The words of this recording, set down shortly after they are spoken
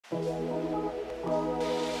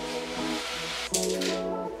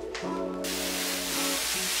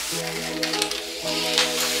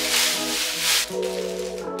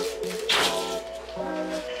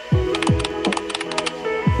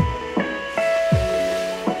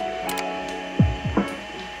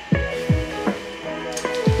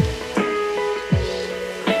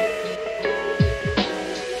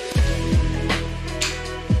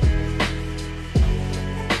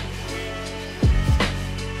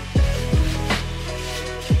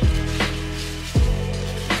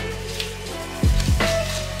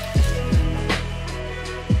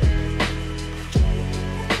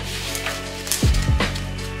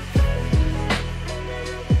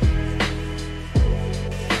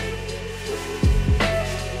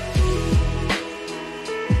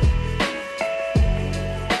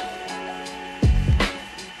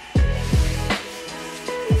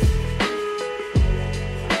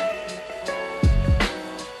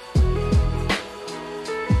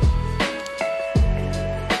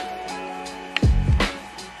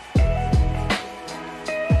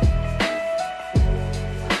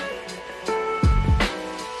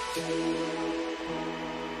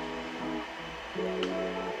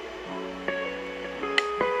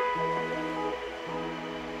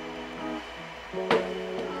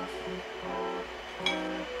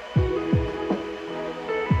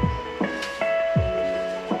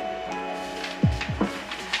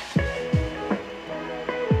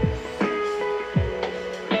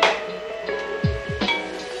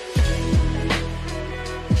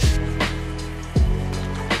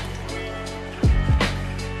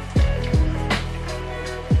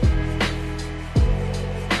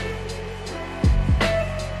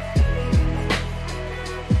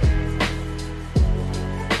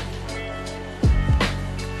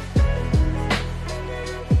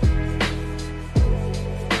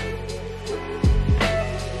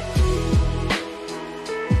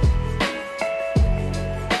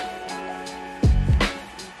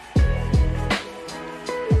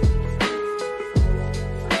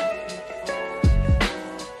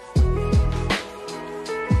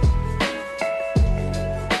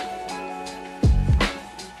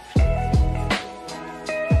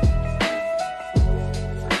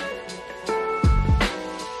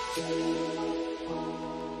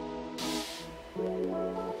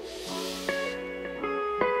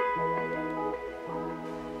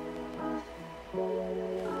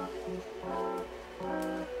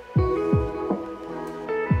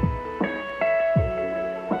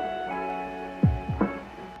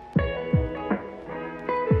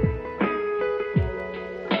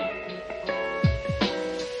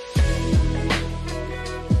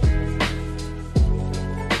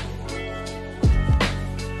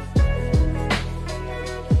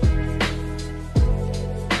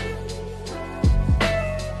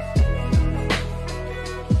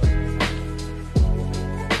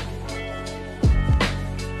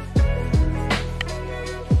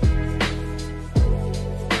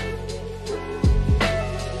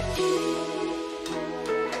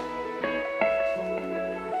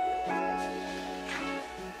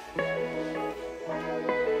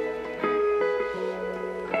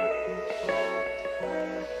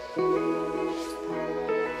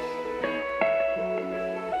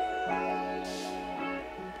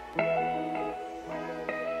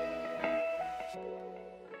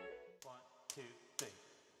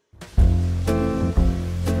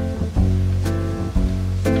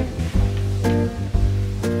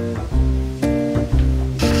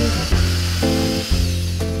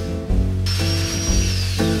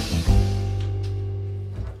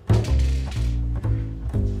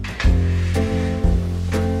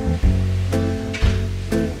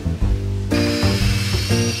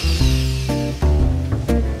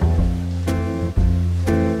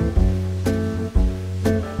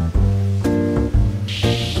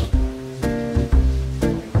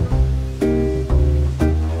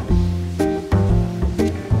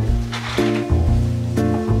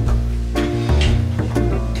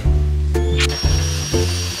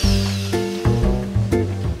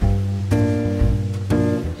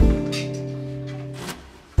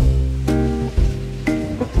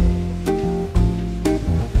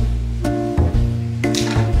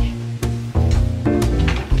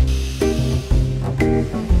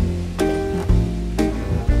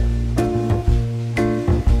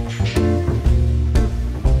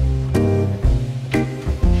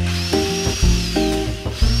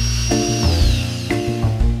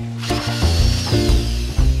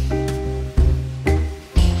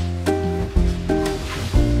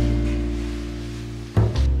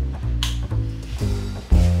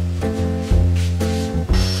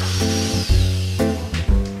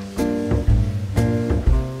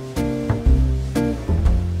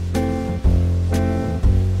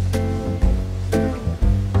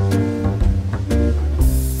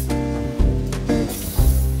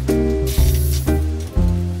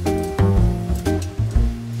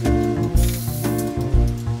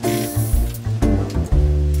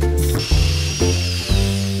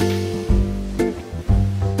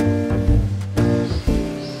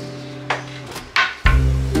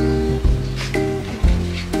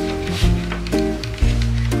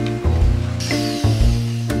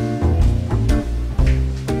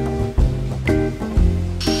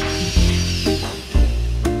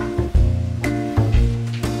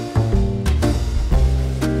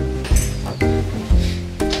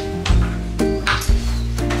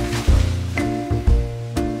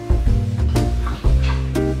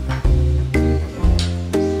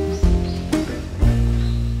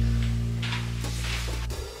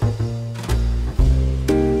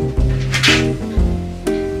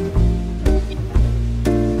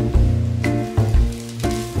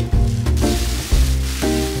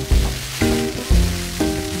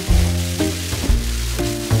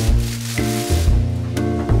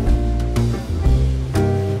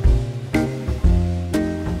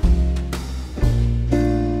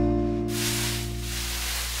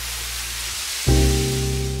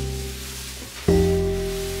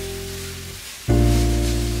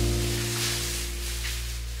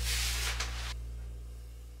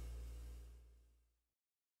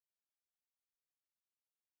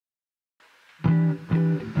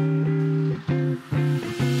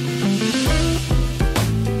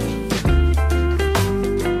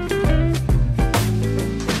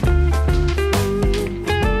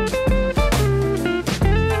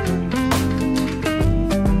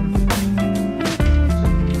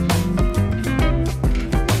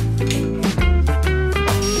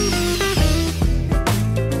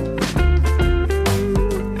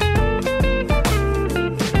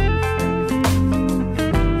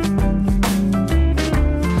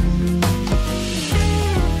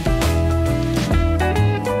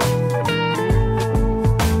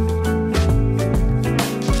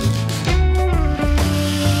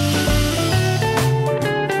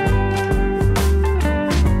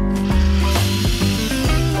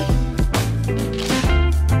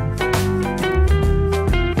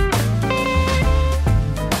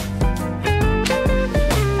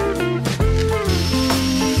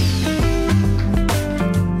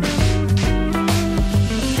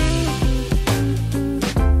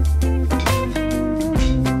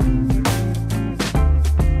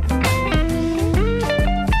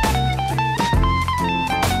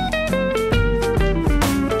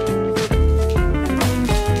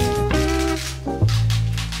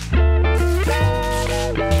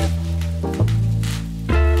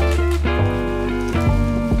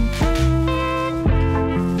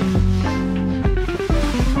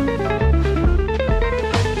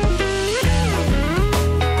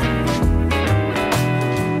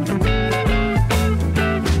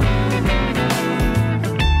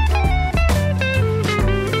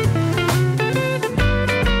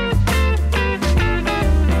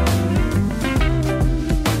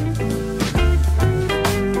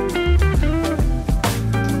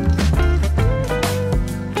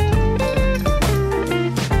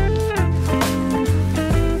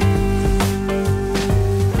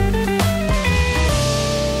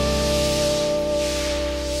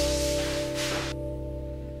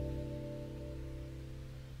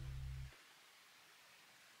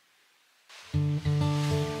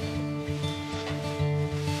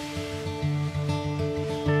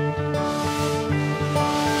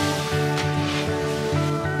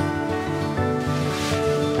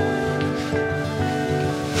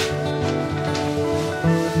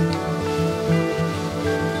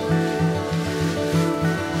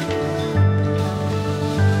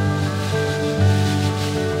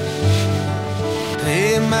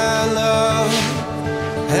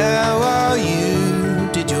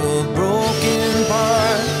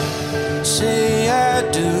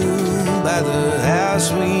by the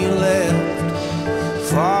house we left,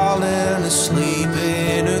 falling asleep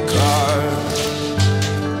in a car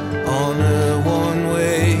on a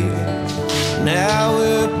one-way. Now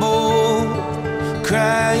we're both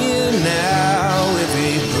crying now,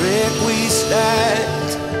 every brick we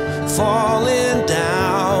stacked falling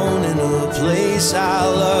down in a place I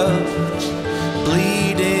love,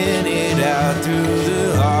 bleeding it out through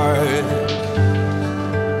the heart.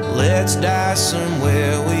 Let's die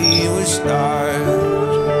somewhere we would start.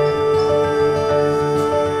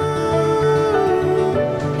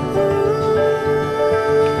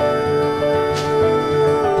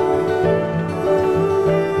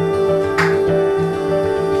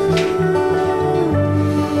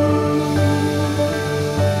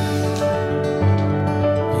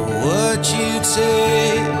 What you'd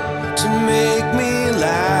say to make me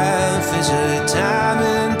laugh is a time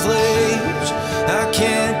and place I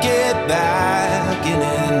can't get back in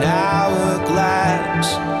an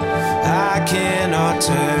hourglass. I cannot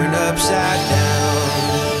turn upside down.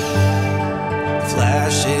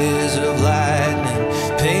 Flashes of lightning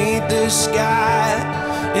paint the sky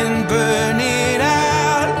and burn it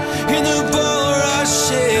out in the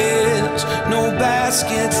bulrushes. No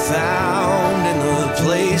basket found in the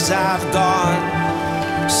place I've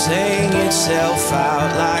gone, sang itself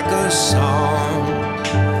out like a song.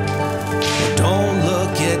 Don't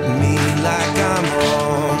look at me like I'm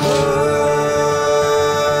wrong.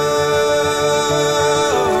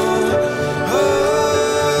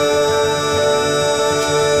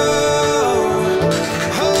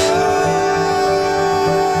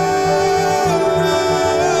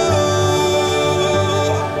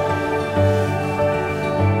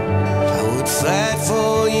 I would fight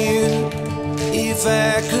for you if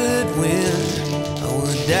I could win. I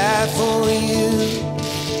would die for you,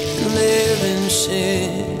 live in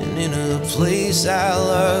sin in a place I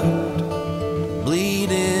loved,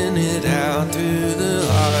 bleeding it out through the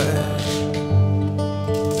heart,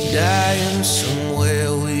 dying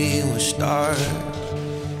somewhere we will start.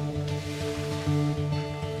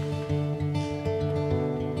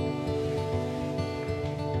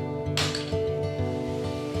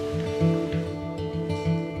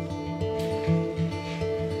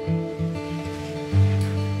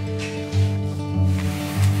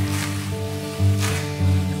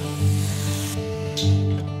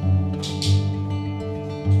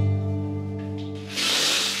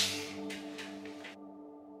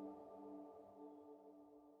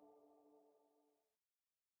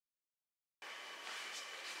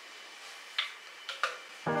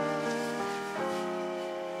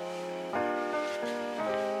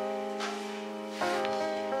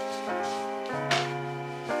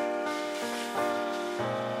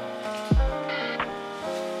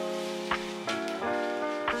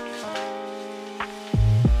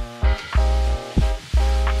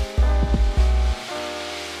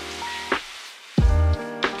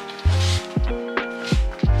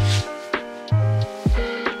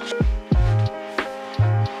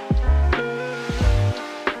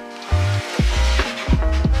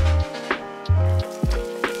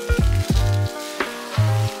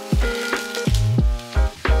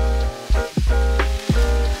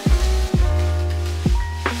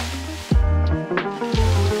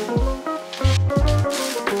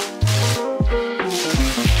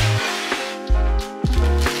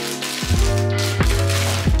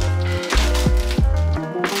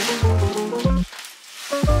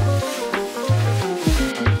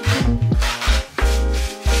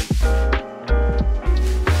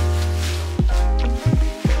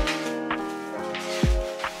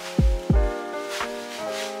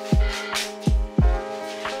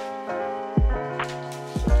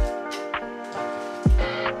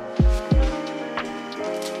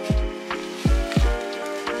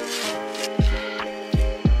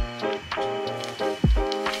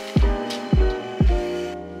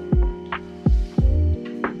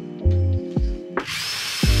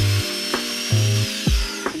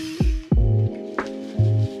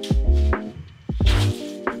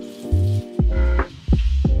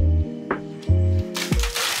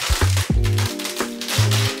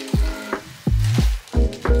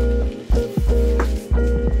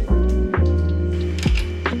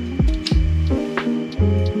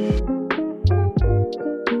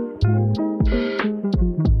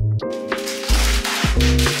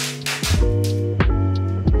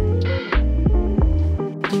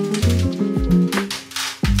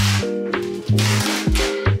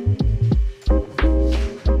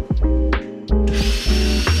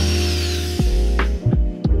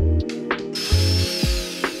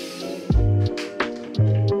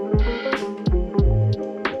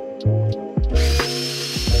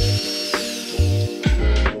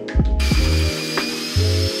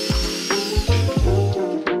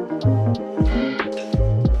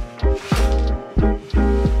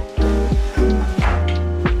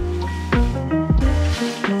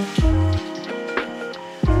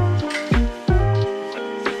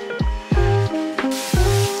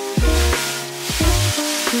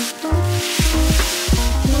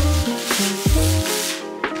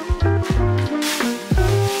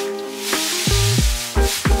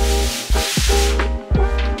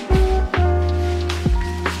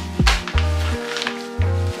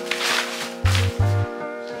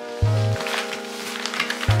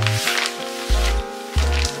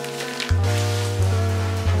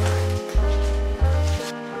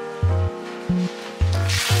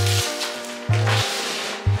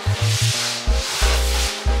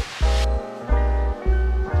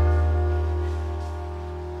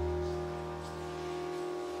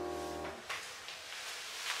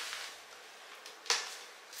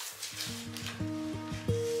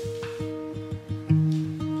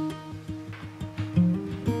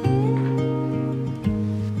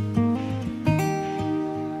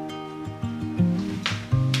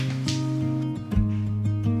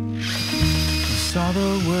 saw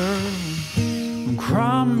the world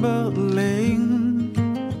crumbling,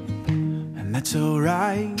 and that's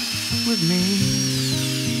alright with me,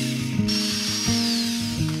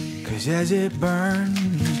 'cause as it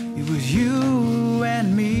burned, it was you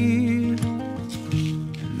and me,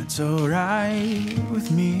 and that's alright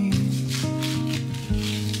with me.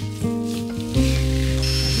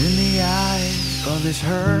 In the eye of this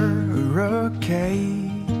hurricane,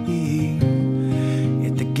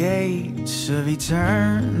 at the gates of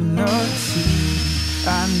eternity,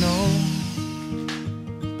 I know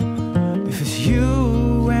if it's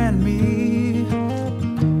you and me,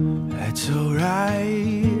 that's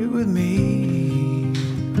alright with me.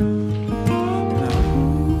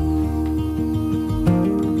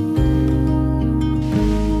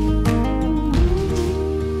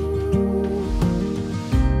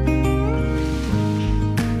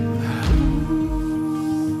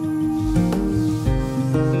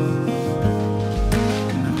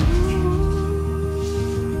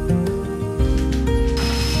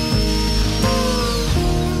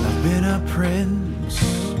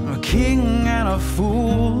 King and a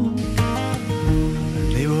fool,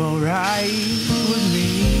 they were alright with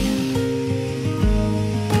me.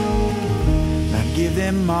 I'd give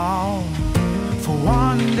them all for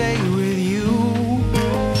one day with you.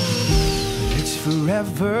 It's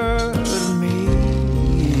forever with me.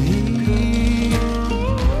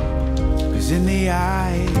 'Cause in the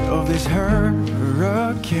eye of this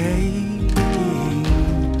hurricane,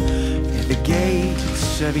 at the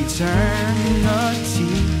gates of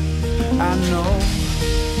eternity, I know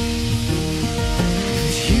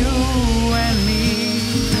it's you and me,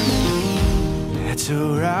 that's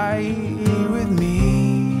alright with me.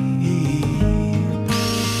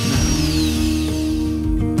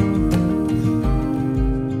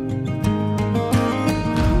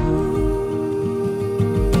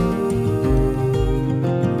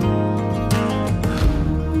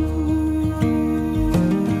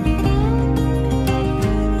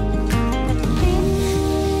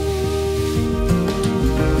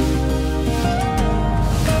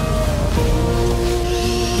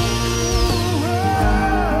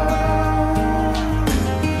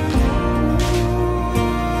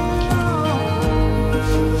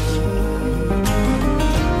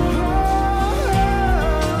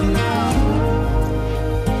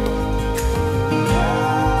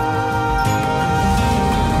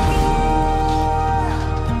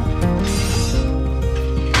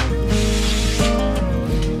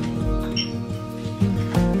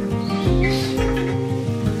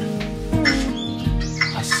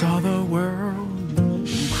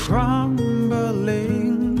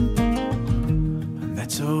 Crumbling, and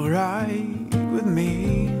that's alright with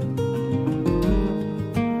me,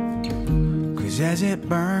 'cause as it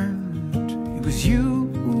burned, it was you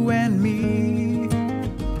and me,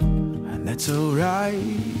 and that's alright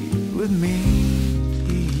with me.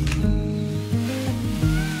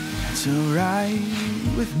 That's alright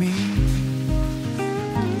with me,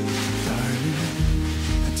 darling.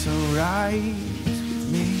 That's alright with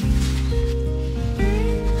me.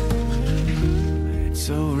 It's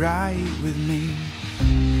alright with me.